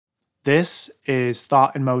This is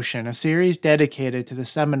Thought in Motion, a series dedicated to the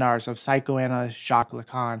seminars of psychoanalyst Jacques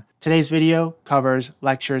Lacan. Today's video covers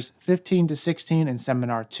lectures 15 to 16 in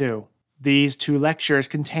Seminar 2. These two lectures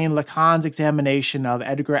contain Lacan's examination of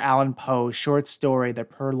Edgar Allan Poe's short story, The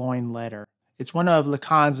Purloined Letter. It's one of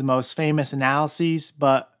Lacan's most famous analyses,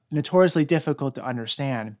 but notoriously difficult to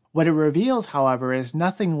understand. What it reveals, however, is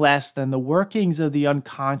nothing less than the workings of the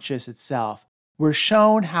unconscious itself. We're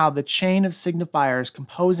shown how the chain of signifiers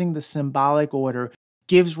composing the symbolic order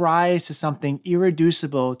gives rise to something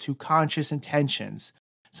irreducible to conscious intentions,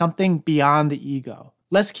 something beyond the ego.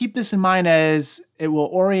 Let's keep this in mind as it will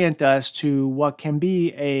orient us to what can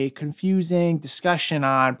be a confusing discussion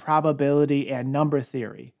on probability and number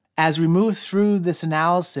theory. As we move through this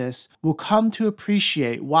analysis, we'll come to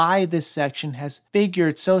appreciate why this section has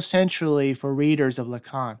figured so centrally for readers of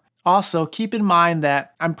Lacan. Also, keep in mind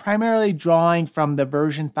that I'm primarily drawing from the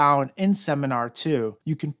version found in Seminar 2.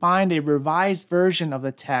 You can find a revised version of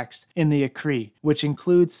the text in the Écrit, which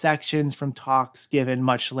includes sections from talks given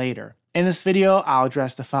much later. In this video, I'll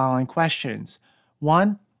address the following questions.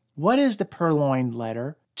 1. What is the Purloined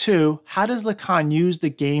Letter? 2. How does Lacan use the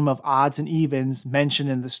game of odds and evens mentioned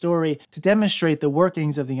in the story to demonstrate the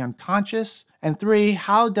workings of the unconscious? And 3.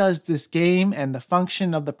 How does this game and the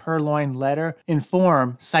function of the Purloined Letter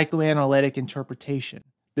inform psychoanalytic interpretation?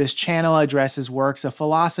 This channel addresses works of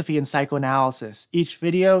philosophy and psychoanalysis. Each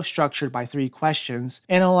video, structured by 3 questions,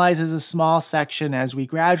 analyzes a small section as we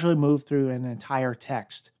gradually move through an entire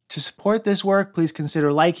text. To support this work, please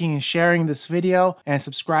consider liking and sharing this video and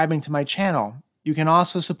subscribing to my channel. You can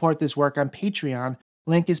also support this work on Patreon.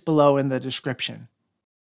 Link is below in the description.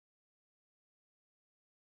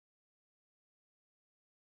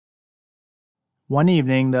 One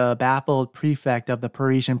evening, the baffled prefect of the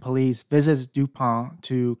Parisian police visits Dupin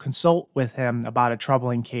to consult with him about a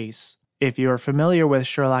troubling case. If you're familiar with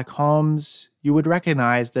Sherlock Holmes, you would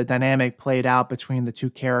recognize the dynamic played out between the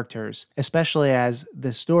two characters, especially as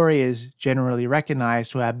the story is generally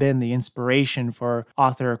recognized to have been the inspiration for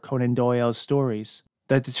author Conan Doyle's stories.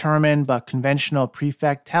 The determined but conventional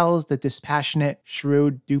prefect tells the dispassionate,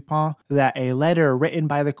 shrewd Dupin that a letter written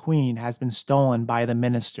by the Queen has been stolen by the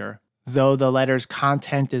minister. Though the letter's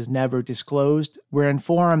content is never disclosed, we're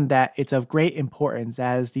informed that it's of great importance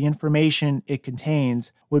as the information it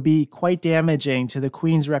contains would be quite damaging to the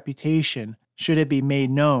Queen's reputation should it be made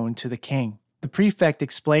known to the king. The prefect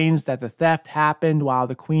explains that the theft happened while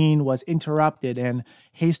the Queen was interrupted and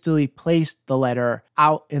hastily placed the letter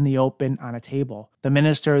out in the open on a table. The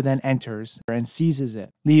minister then enters and seizes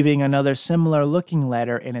it, leaving another similar-looking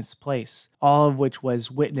letter in its place, all of which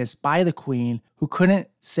was witnessed by the Queen, who couldn't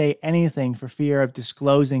say anything for fear of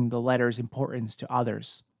disclosing the letter's importance to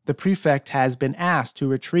others. The prefect has been asked to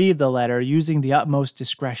retrieve the letter using the utmost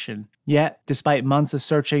discretion. Yet, despite months of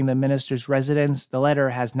searching the minister's residence, the letter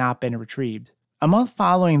has not been retrieved. A month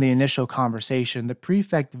following the initial conversation, the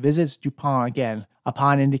prefect visits Dupin again.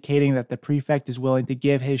 Upon indicating that the prefect is willing to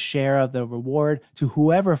give his share of the reward to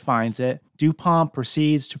whoever finds it, Dupin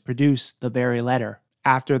proceeds to produce the very letter.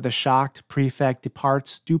 After the shocked prefect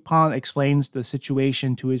departs, Dupin explains the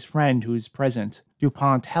situation to his friend who is present.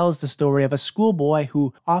 Dupin tells the story of a schoolboy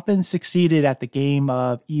who often succeeded at the game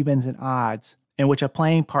of evens and odds, in which a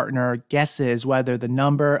playing partner guesses whether the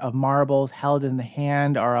number of marbles held in the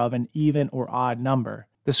hand are of an even or odd number.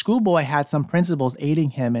 The schoolboy had some principles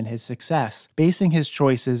aiding him in his success, basing his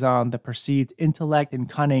choices on the perceived intellect and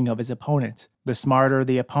cunning of his opponent. The smarter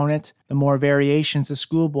the opponent, the more variations the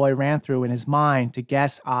schoolboy ran through in his mind to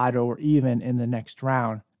guess odd or even in the next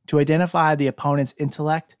round. To identify the opponent's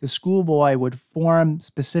intellect, the schoolboy would form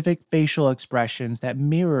specific facial expressions that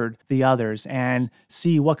mirrored the others and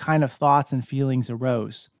see what kind of thoughts and feelings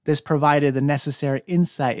arose. This provided the necessary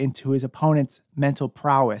insight into his opponent's mental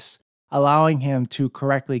prowess, allowing him to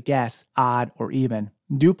correctly guess odd or even.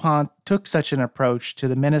 Dupin took such an approach to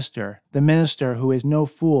the minister who is no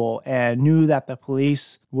fool and knew that the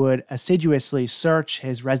police would assiduously search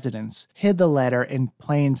his residence, hid the letter in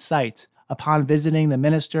plain sight. Upon visiting the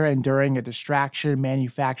minister and during a distraction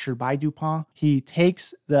manufactured by Dupin, he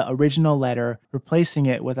takes the original letter, replacing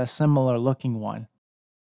it with a similar-looking one.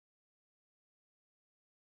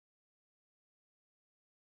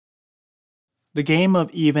 The game of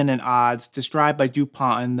even and odds, described by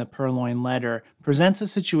Dupin in the Purloined Letter, presents a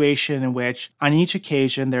situation in which, on each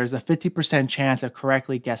occasion, there is a 50% chance of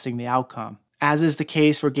correctly guessing the outcome. As is the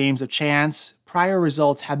case for games of chance, prior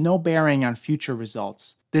results have no bearing on future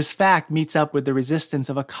results. This fact meets up with the resistance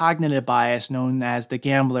of a cognitive bias known as the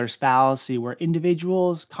gambler's fallacy, where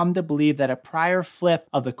individuals come to believe that a prior flip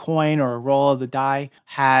of the coin or a roll of the die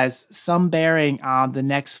has some bearing on the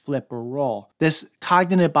next flip or roll. This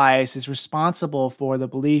cognitive bias is responsible for the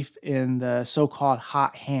belief in the so-called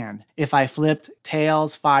hot hand. If I flipped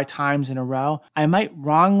tails 5 times in a row, I might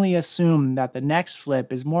wrongly assume that the next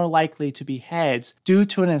flip is more likely to be heads due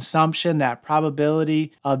to an assumption that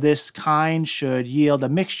probability of this kind should yield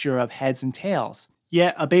a mixture of heads and tails.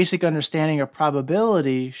 Yet a basic understanding of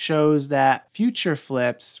probability shows that future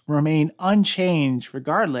flips remain unchanged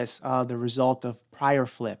regardless of the result of prior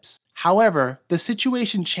flips. However, the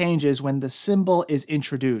situation changes when the symbol is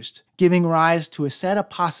introduced, giving rise to a set of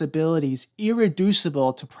possibilities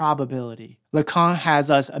irreducible to probability. Lacan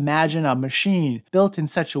has us imagine a machine built in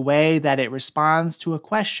such a way that it responds to a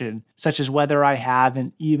question, such as whether I have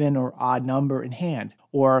an even or odd number in hand,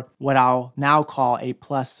 or what I'll now call a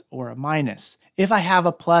plus or a minus. If I have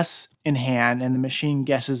a plus in hand and the machine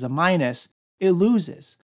guesses a minus, it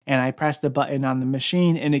loses, and I press the button on the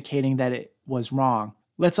machine indicating that it was wrong.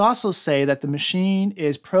 Let's also say that the machine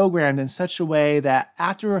is programmed in such a way that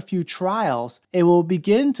after a few trials, it will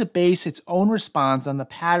begin to base its own response on the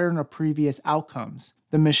pattern of previous outcomes.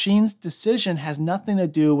 The machine's decision has nothing to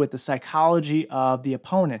do with the psychology of the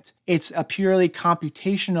opponent. It's a purely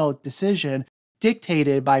computational decision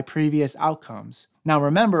dictated by previous outcomes. Now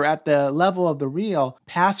remember, at the level of the real,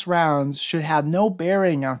 past rounds should have no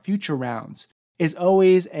bearing on future rounds. It's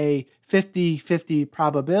always a 50-50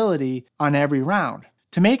 probability on every round.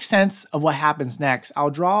 To make sense of what happens next, I'll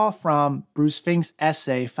draw from Bruce Fink's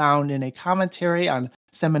essay found in a commentary on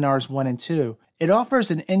Seminars 1 and 2. It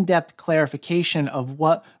offers an in-depth clarification of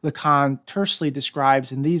what Lacan tersely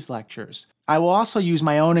describes in these lectures. I will also use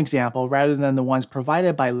my own example rather than the ones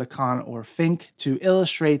provided by Lacan or Fink to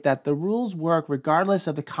illustrate that the rules work regardless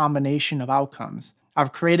of the combination of outcomes.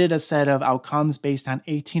 I've created a set of outcomes based on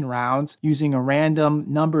 18 rounds using a random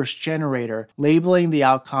numbers generator, labeling the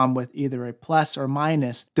outcome with either a plus or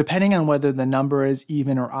minus, depending on whether the number is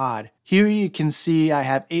even or odd. Here you can see I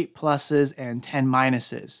have 8 pluses and 10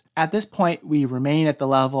 minuses. At this point, we remain at the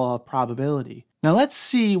level of probability. Now let's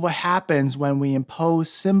see what happens when we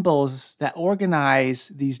impose symbols that organize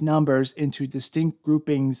these numbers into distinct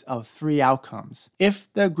groupings of 3 outcomes. If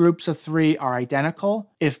the groups of 3 are identical,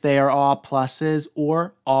 if they are all pluses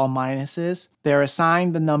or all minuses, they're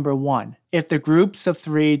assigned the number 1. If the groups of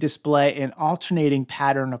 3 display an alternating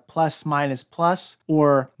pattern of plus minus plus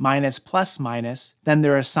or minus plus minus, then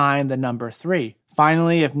they're assigned the number 3.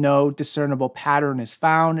 Finally, if no discernible pattern is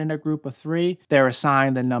found in a group of 3, they're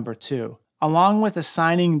assigned the number 2. Along with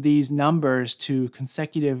assigning these numbers to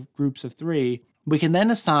consecutive groups of 3, we can then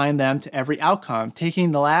assign them to every outcome,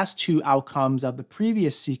 taking the last 2 outcomes of the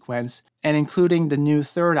previous sequence and including the new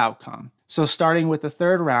 3rd outcome. So starting with the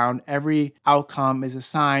 3rd round, every outcome is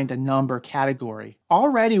assigned a number category.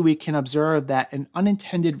 Already we can observe that an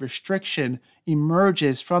unintended restriction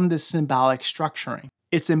emerges from this symbolic structuring.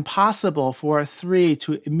 It's impossible for a 3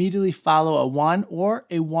 to immediately follow a 1 or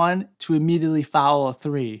a 1 to immediately follow a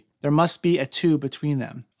 3. There must be a 2 between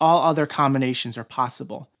them. All other combinations are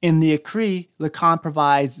possible. In the Écrit, Lacan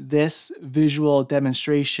provides this visual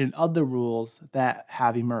demonstration of the rules that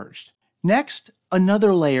have emerged. Next,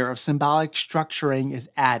 another layer of symbolic structuring is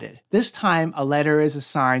added. This time, a letter is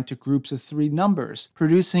assigned to groups of 3 numbers,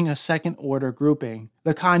 producing a second-order grouping.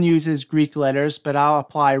 Lacan uses Greek letters, but I'll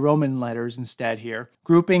apply Roman letters instead here.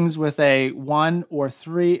 Groupings with a 1 or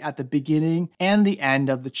 3 at the beginning and the end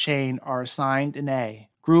of the chain are assigned an A.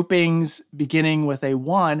 Groupings beginning with a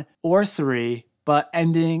 1 or 3 but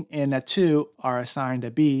ending in a 2 are assigned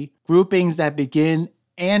a B. Groupings that begin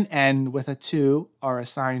and end with a 2 are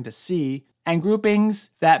assigned a C. And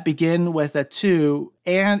groupings that begin with a 2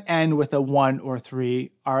 and end with a 1 or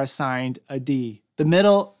 3 are assigned a D. The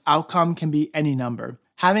middle outcome can be any number.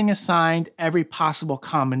 Having assigned every possible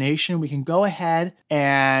combination, we can go ahead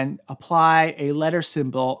and apply a letter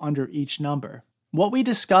symbol under each number. What we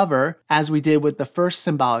discover, as we did with the first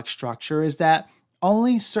symbolic structure, is that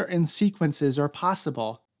only certain sequences are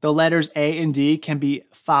possible. The letters A and D can be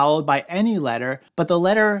followed by any letter, but the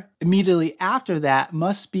letter immediately after that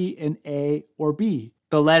must be an A or B.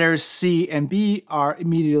 The letters C and B are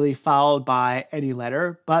immediately followed by any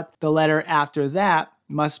letter, but the letter after that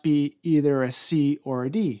must be either a C or a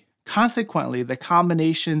D. Consequently, the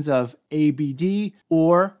combinations of ABD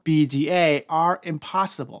or BDA are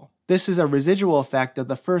impossible. This is a residual effect of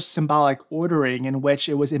the first symbolic ordering in which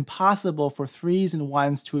it was impossible for 3s and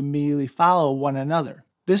 1s to immediately follow one another.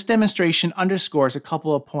 This demonstration underscores a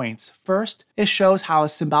couple of points. First, it shows how a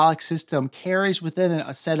symbolic system carries within it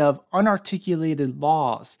a set of unarticulated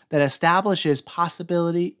laws that establishes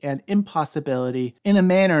possibility and impossibility in a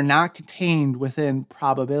manner not contained within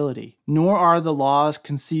probability. Nor are the laws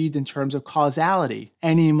conceived in terms of causality,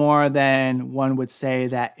 any more than one would say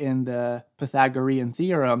that in the Pythagorean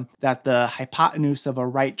theorem that the hypotenuse of a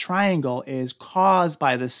right triangle is caused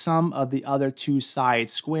by the sum of the other two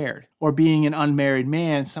sides squared, or being an unmarried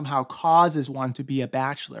man somehow causes one to be a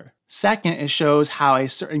bachelor. Second, it shows how a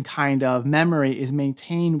certain kind of memory is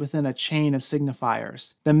maintained within a chain of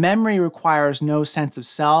signifiers. The memory requires no sense of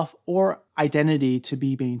self or identity to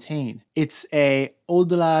be maintained. It's a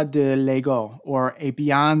au-delà de l'ego, or a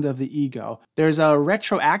beyond of the ego. There's a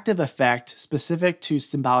retroactive effect specific to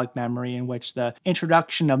symbolic memory in which the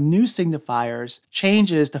introduction of new signifiers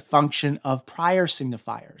changes the function of prior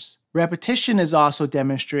signifiers. Repetition is also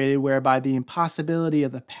demonstrated whereby the impossibility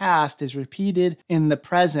of the past is repeated in the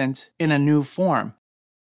present in a new form.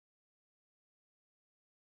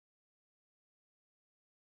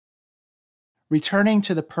 Returning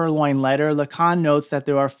to the Purloined letter, Lacan notes that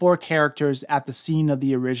there are 4 characters at the scene of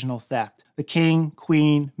the original theft: the king,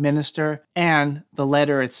 queen, minister, and the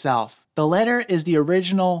letter itself. The letter is the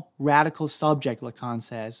original radical subject, Lacan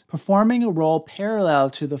says, performing a role parallel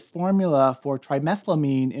to the formula for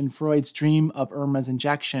trimethylamine in Freud's dream of Irma's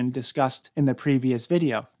injection discussed in the previous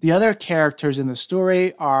video. The other characters in the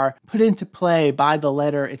story are put into play by the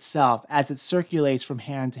letter itself as it circulates from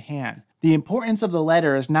hand to hand. The importance of the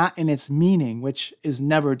letter is not in its meaning, which is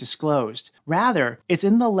never disclosed. Rather, it's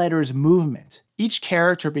in the letter's movement. Each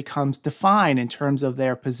character becomes defined in terms of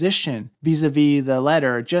their position vis-a-vis the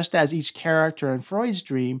letter, just as each character in Freud's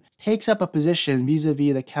dream takes up a position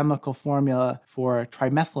vis-a-vis the chemical formula for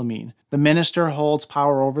trimethylamine. The minister holds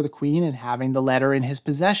power over the queen in having the letter in his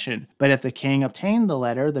possession, but if the king obtained the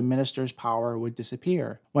letter, the minister's power would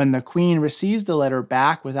disappear. When the queen receives the letter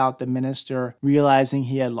back without the minister realizing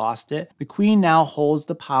he had lost it, the queen now holds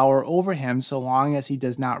the power over him so long as he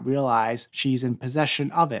does not realize she's in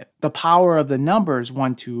possession of it. The power of the numbers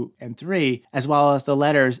 1, 2, and 3, as well as the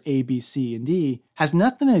letters A, B, C, and D, has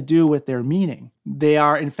nothing to do with their meaning. They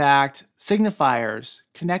are, in fact, signifiers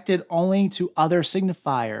connected only to other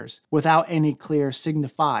signifiers without any clear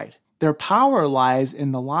signified. Their power lies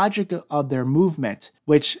in the logic of their movement,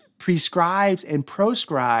 which prescribes and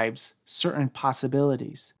proscribes certain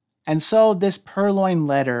possibilities. And so this Purloined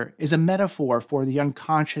letter is a metaphor for the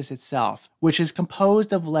unconscious itself, which is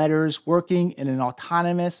composed of letters working in an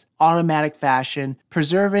autonomous, automatic fashion,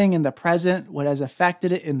 preserving in the present what has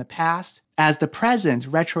affected it in the past, as the present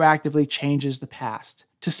retroactively changes the past.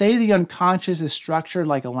 To say the unconscious is structured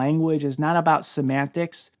like a language is not about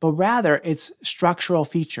semantics, but rather its structural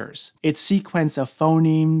features, its sequence of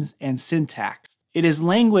phonemes and syntax. It is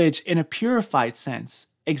language in a purified sense,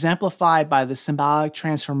 exemplified by the symbolic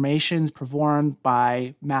transformations performed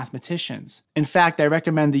by mathematicians. In fact, I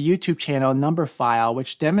recommend the YouTube channel Numberphile,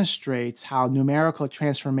 which demonstrates how numerical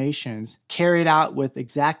transformations carried out with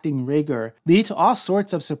exacting rigor lead to all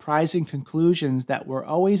sorts of surprising conclusions that were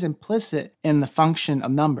always implicit in the function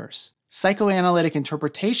of numbers. Psychoanalytic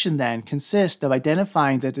interpretation, then, consists of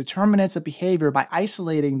identifying the determinants of behavior by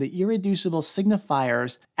isolating the irreducible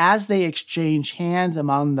signifiers as they exchange hands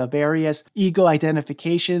among the various ego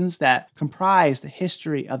identifications that comprise the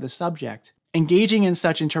history of the subject. Engaging in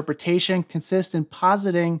such interpretation consists in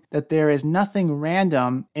positing that there is nothing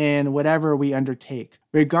random in whatever we undertake,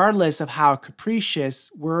 regardless of how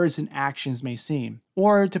capricious words and actions may seem.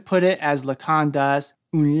 Or, to put it as Lacan does,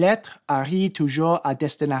 une lettre arrive toujours à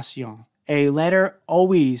destination. A letter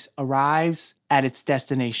always arrives at its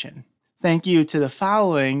destination. Thank you to the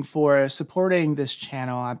following for supporting this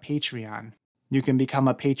channel on Patreon. You can become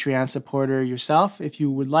a Patreon supporter yourself if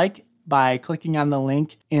you would like by clicking on the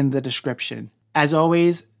link in the description. As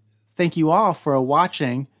always, thank you all for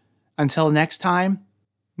watching. Until next time,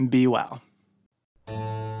 be well.